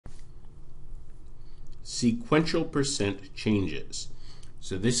sequential percent changes.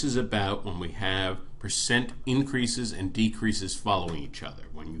 So this is about when we have percent increases and decreases following each other,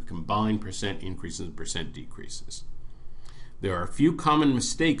 when you combine percent increases and percent decreases. There are a few common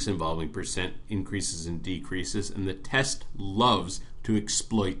mistakes involving percent increases and decreases, and the test loves to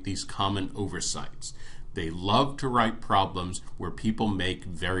exploit these common oversights. They love to write problems where people make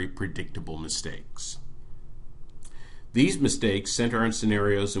very predictable mistakes. These mistakes center on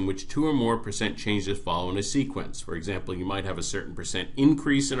scenarios in which 2 or more percent changes follow in a sequence. For example, you might have a certain percent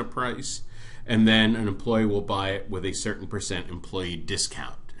increase in a price, and then an employee will buy it with a certain percent employee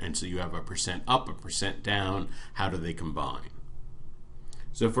discount. And so you have a percent up, a percent down. How do they combine?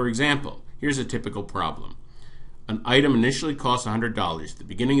 So for example, here's a typical problem. An item initially costs $100. At the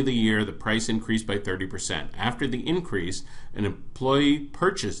beginning of the year, the price increased by 30%. After the increase, an employee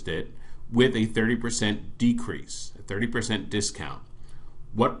purchased it with a 30% decrease, a 30% discount.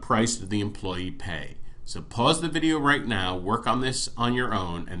 What price did the employee pay? So pause the video right now, work on this on your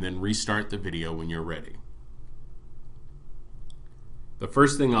own, and then restart the video when you're ready. The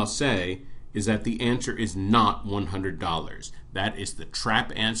first thing I'll say is that the answer is not $100. That is the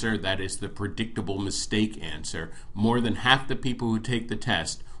trap answer. That is the predictable mistake answer. More than half the people who take the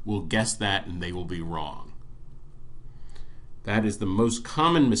test will guess that, and they will be wrong. That is the most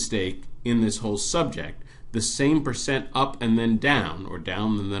common mistake in this whole subject. The same percent up and then down, or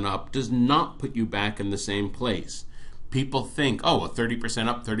down and then up, does not put you back in the same place. People think, oh, a 30%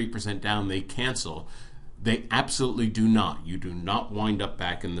 up, 30% down, they cancel. They absolutely do not. You do not wind up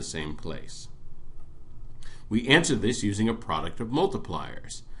back in the same place. We answer this using a product of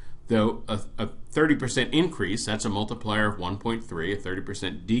multipliers. Though a 30% increase, that's a multiplier of 1.3. A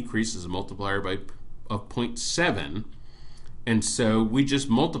 30% decrease is a multiplier of 0.7. And so we just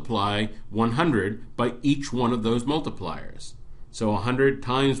multiply 100 by each one of those multipliers. So 100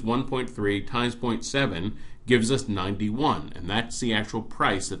 times 1.3 times 0.7 gives us 91. And that's the actual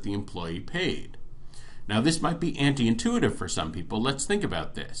price that the employee paid. Now this might be anti-intuitive for some people. Let's think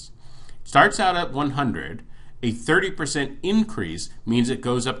about this. It starts out at 100. A 30% increase means it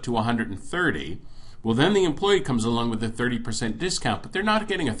goes up to 130. Well, then the employee comes along with a 30% discount, but they're not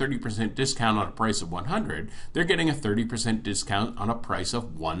getting a 30% discount on a price of 100. They're getting a 30% discount on a price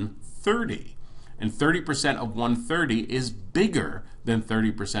of 130. And 30% of 130 is bigger than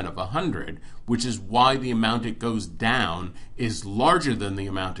 30% of 100, which is why the amount it goes down is larger than the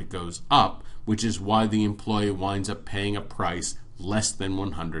amount it goes up, which is why the employee winds up paying a price less than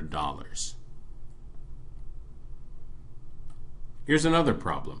 $100. Here's another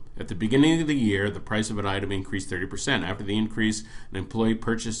problem. At the beginning of the year, the price of an item increased 30%. After the increase, an employee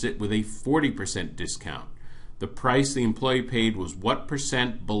purchased it with a 40% discount. The price the employee paid was what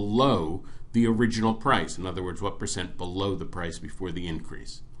percent below the original price? In other words, what percent below the price before the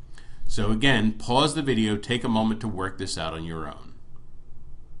increase? So again, pause the video, take a moment to work this out on your own.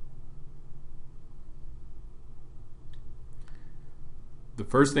 The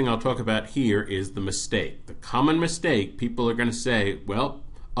first thing I'll talk about here is the mistake. The common mistake, people are going to say, well,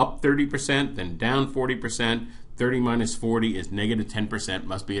 up 30%, then down 40%, 30 minus 40 is negative 10%,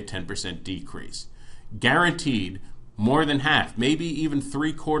 must be a 10% decrease. Guaranteed, more than half, maybe even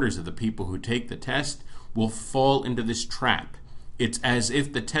 3/4 of the people who take the test will fall into this trap. It's as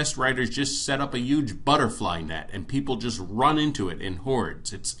if the test writers just set up a huge butterfly net and people just run into it in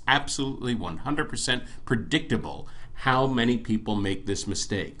hordes. It's absolutely 100% predictable how many people make this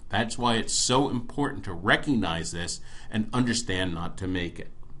mistake. That's why it's so important to recognize this and understand not to make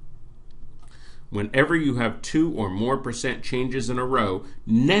it. Whenever you have 2 or more percent changes in a row,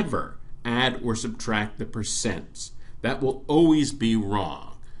 never add or subtract the percents. That will always be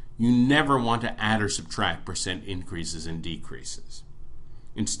wrong. You never want to add or subtract percent increases and decreases.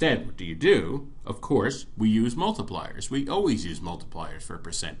 Instead, what do? Of course, we use multipliers. We always use multipliers for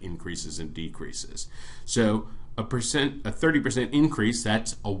percent increases and decreases. So a 30% increase,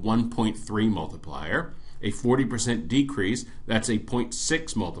 that's a 1.3 multiplier. A 40% decrease, that's a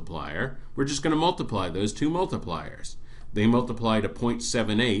 0.6 multiplier. We're just going to multiply those two multipliers. They multiply to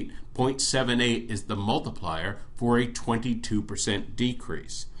 0.78. 0.78 is the multiplier for a 22%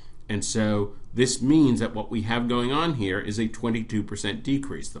 decrease. And so this means that what we have going on here is a 22%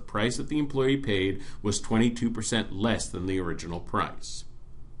 decrease. The price that the employee paid was 22% less than the original price.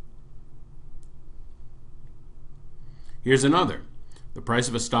 Here's another. The price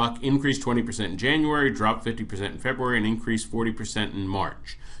of a stock increased 20% in January, dropped 50% in February, and increased 40% in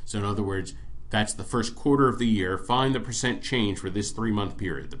March. So in other words, that's the first quarter of the year. Find the percent change for this 3-month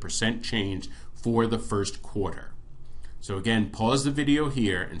period, the percent change for the first quarter. So again, pause the video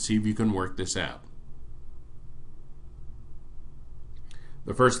here and see if you can work this out.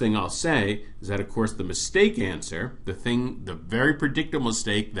 The first thing I'll say is that, of course, the mistake answer, the very predictable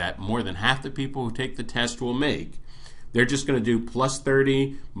mistake that more than half the people who take the test will make, they're just going to do plus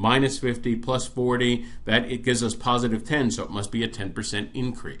 30, minus 50, plus 40. It gives us positive 10, so it must be a 10%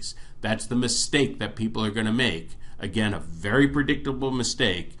 increase. That's the mistake that people are going to make. Again, a very predictable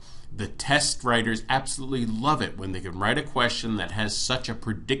mistake. The test writers absolutely love it when they can write a question that has such a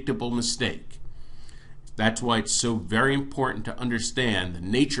predictable mistake. That's why it's so very important to understand the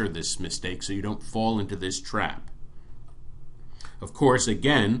nature of this mistake so you don't fall into this trap. Of course,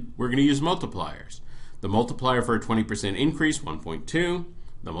 again, we're going to use multipliers. The multiplier for a 20% increase, 1.2.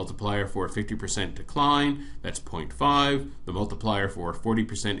 The multiplier for a 50% decline, that's 0.5. The multiplier for a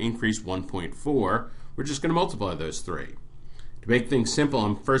 40% increase, 1.4. We're just going to multiply those three. To make things simple,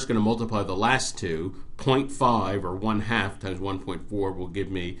 I'm first going to multiply the last two. 0.5 or 1/2 times 1.4 will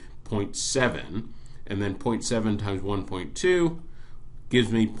give me 0.7. And then 0.7 times 1.2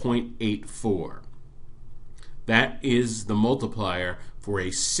 gives me 0.84. That is the multiplier for a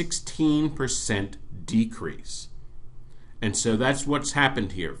 16% decrease. And so that's what's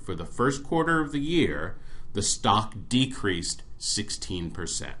happened here. For the first quarter of the year, the stock decreased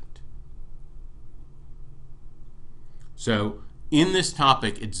 16%. So in this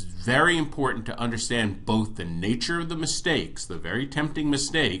topic, it's very important to understand both the nature of the mistakes, the very tempting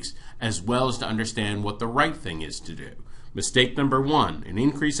mistakes, as well as to understand what the right thing is to do. Mistake number 1, an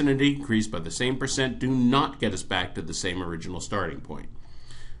increase and a decrease by the same percent do not get us back to the same original starting point.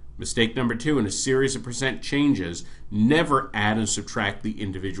 Mistake number 2, in a series of percent changes, never add and subtract the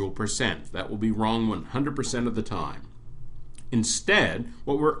individual percent. That will be wrong 100% of the time. Instead,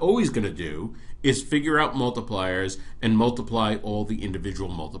 what we're always going to do is figure out multipliers and multiply all the individual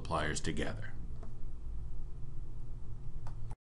multipliers together.